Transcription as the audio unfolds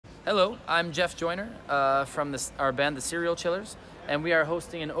Hello, I'm Jeff Joyner from our band, the Serial Chillers, and we are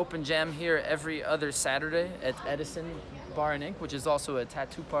hosting an open jam here every other Saturday at Edison Bar and Ink, which is also a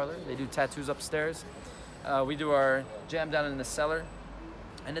tattoo parlor. They do tattoos upstairs. We do our jam down in the cellar,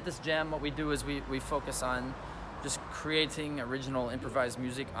 and at this jam what we do is we focus on just creating original improvised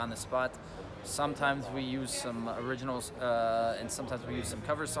music on the spot. Sometimes we use some originals and sometimes we use some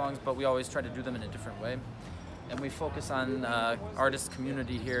cover songs, but we always try to do them in a different way. And we focus on artist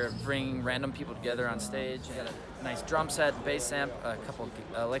community here, bringing random people together on stage. We got a nice drum set, bass amp, a couple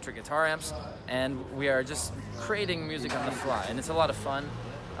electric guitar amps, and we are just creating music on the fly. And it's a lot of fun.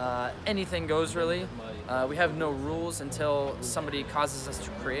 Anything goes, really. We have no rules until somebody causes us to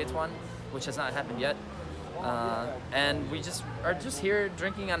create one, which has not happened yet. And we are just here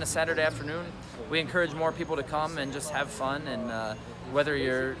drinking on a Saturday afternoon. We encourage more people to come and just have fun, and whether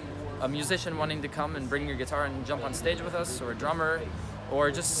you're a musician wanting to come and bring your guitar and jump on stage with us, or a drummer,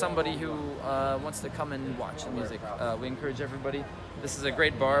 or just somebody who wants to come and watch the music. We encourage everybody. This is a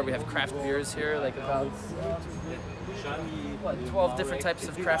great bar. We have craft beers here, like about 12 different types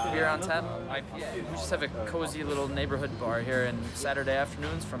of craft beer on tap. We just have a cozy little neighborhood bar here, and Saturday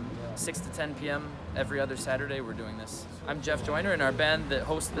afternoons from 6 to 10 p.m. every other Saturday we're doing this. I'm Jeff Joyner, and our band that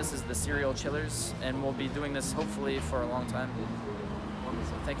hosts this is the Serial Chillers, and we'll be doing this hopefully for a long time.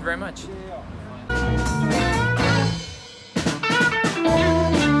 Thank you very much.